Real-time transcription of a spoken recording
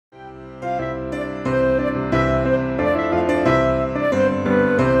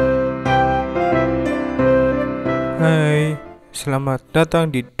Selamat datang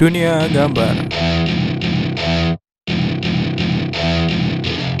di dunia gambar.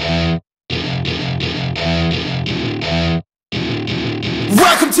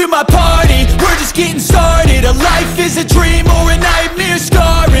 Welcome to my party, we're just getting started. A life is a dream or a nightmare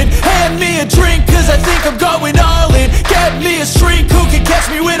scarring. Hand me a drink cause I think I'm going all in. Get me a shrink who can catch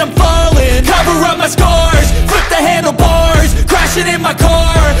me when I'm falling. Cover up my scars, flip the handlebars. Crashing in my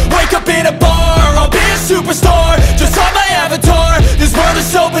car, wake up in a bar. I'll be a superstar, just on my avatar. This world is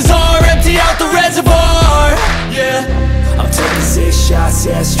so bizarre, empty out the reservoir. Yeah, I'm taking 6 shots,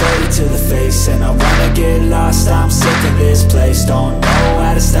 yeah, straight to the face. And I wanna get lost, I'm sick of this place. Don't know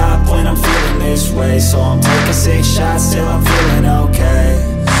how to stop when I'm feeling this way. So I'm taking 6 shots till I'm feeling okay.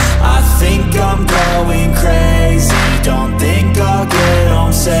 I think I'm going crazy, don't think I'll get home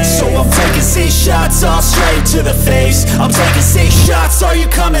safe. So I'm taking 6 shots, all straight to the face. I'm taking 6 shots, are you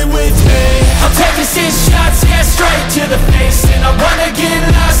coming with me? I'm taking 6 shots, yeah, straight to the face. And I wanna get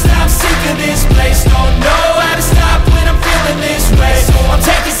lost, I'm sick of this place. Don't know how to stop when I'm feeling this way. So I'm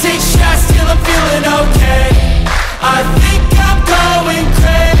taking 6 shots till I'm feeling okay. I think I'm going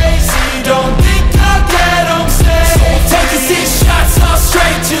crazy, don't think I'll get home safe. So I'm taking 6 shots, all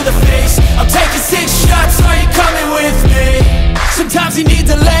straight to the face. I'm taking 6 shots, are you coming with me? Sometimes you need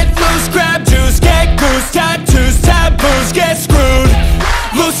to let loose, grab juice, get goose, tattoos, taboos, get screwed.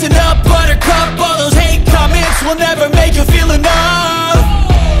 Loosen up, buttercup, all those hate comments will never make you feel enough.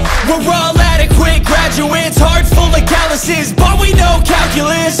 We're all adequate graduates, heart full of calluses, but we know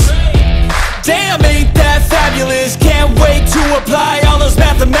calculus. Damn, ain't that fabulous? Can't wait to apply all those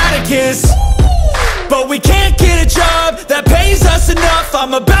mathematicus. But we can't get a job that pays us enough.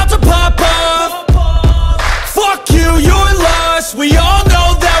 I'm about to pop off. Fuck you, you're lost. We all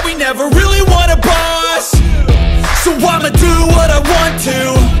know that we never really want a boss. So I'ma do what I want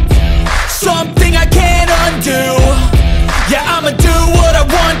to, something I can't undo. Yeah, I'ma do what I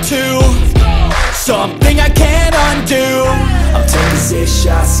want to, something I can't undo. I'm taking 6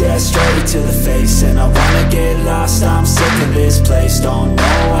 shots, yeah, straight to the face. And I wanna get lost, I'm sick of this place. Don't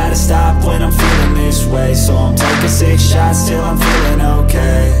know how to stop when I'm feeling this way. So I'm taking 6 shots till I'm feeling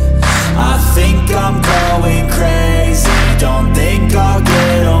okay. I think I'm going crazy, don't think I'll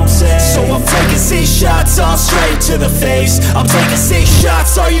get home safe. So I'm taking 6 shots, all straight to the face. I'm taking 6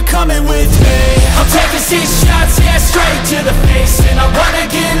 shots, are you coming with me? I'm taking 6 shots, yeah, straight to the face. And I wanna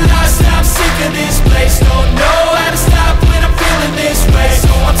get lost, I'm sick of this place. Don't know how to stop when I'm feeling this way.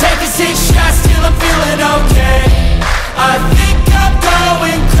 So I'm taking 6 shots till I'm feeling okay. I think I'm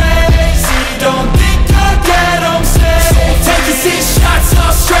going crazy, don't think I'll get home safe. So I'm taking 6 shots,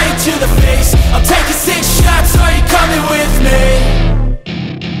 all straight to the face. I'm taking 6 shots, are you coming with me?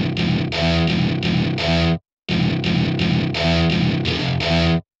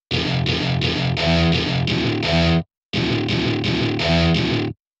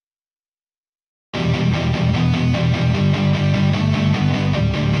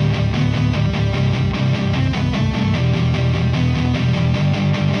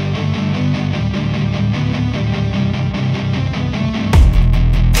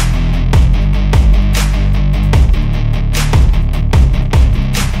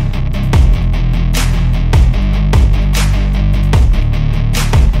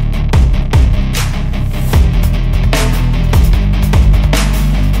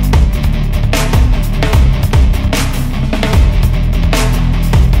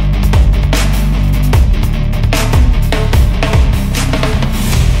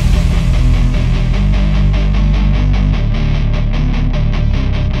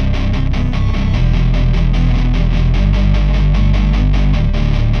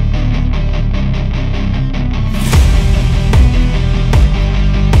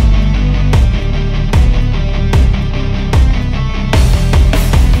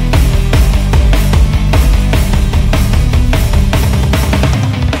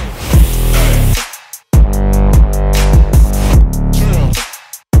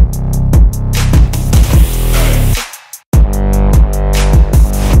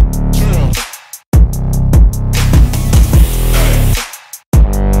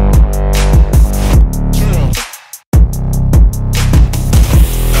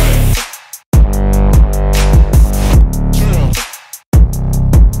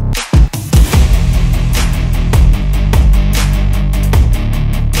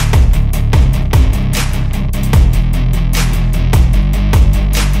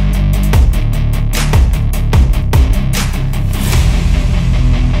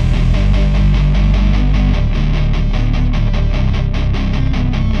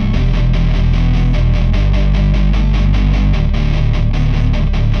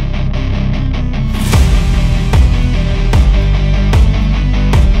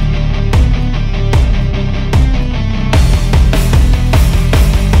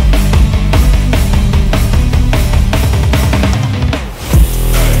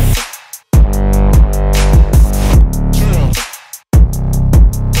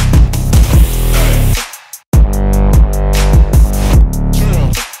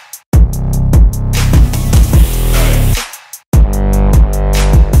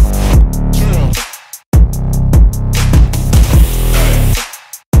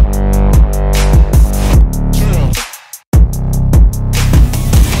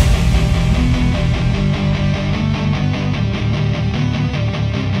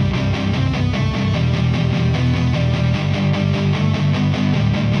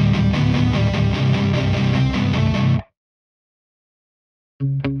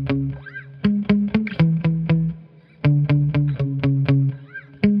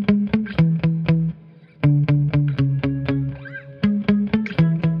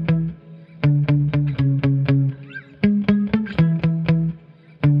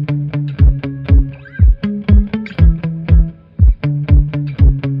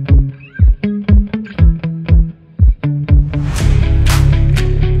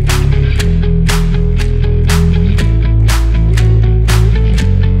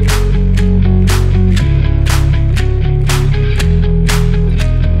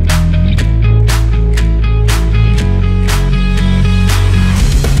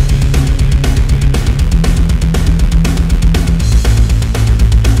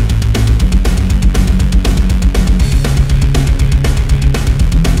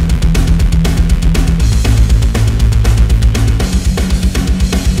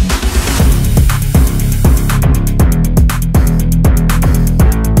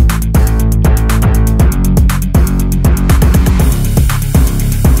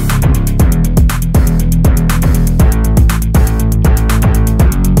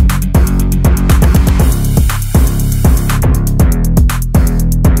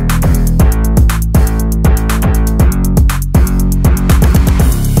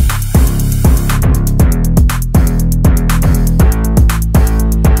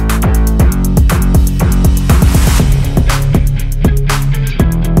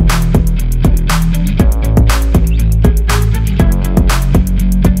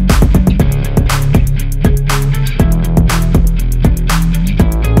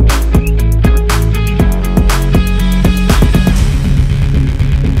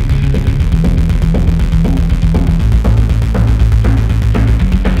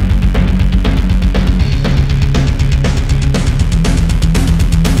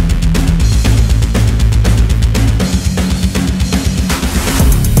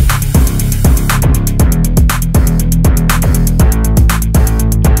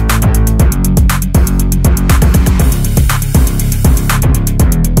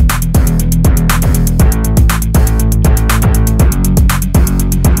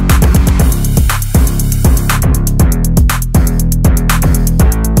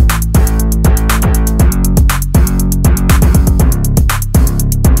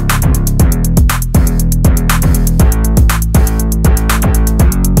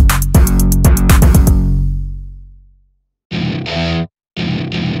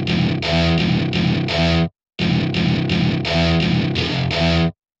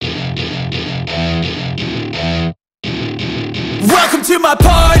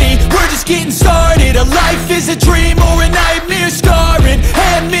 party, we're just getting started. A life is a dream or a nightmare scarring.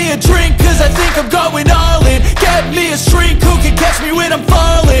 Hand me a drink cause I think I'm going all in. Get me a shrink who can catch me when I'm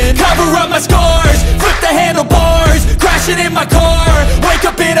falling. Cover up my scars, flip the handlebars, crashing in my car, wake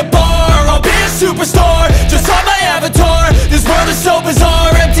up in a bar, I'll be a superstar.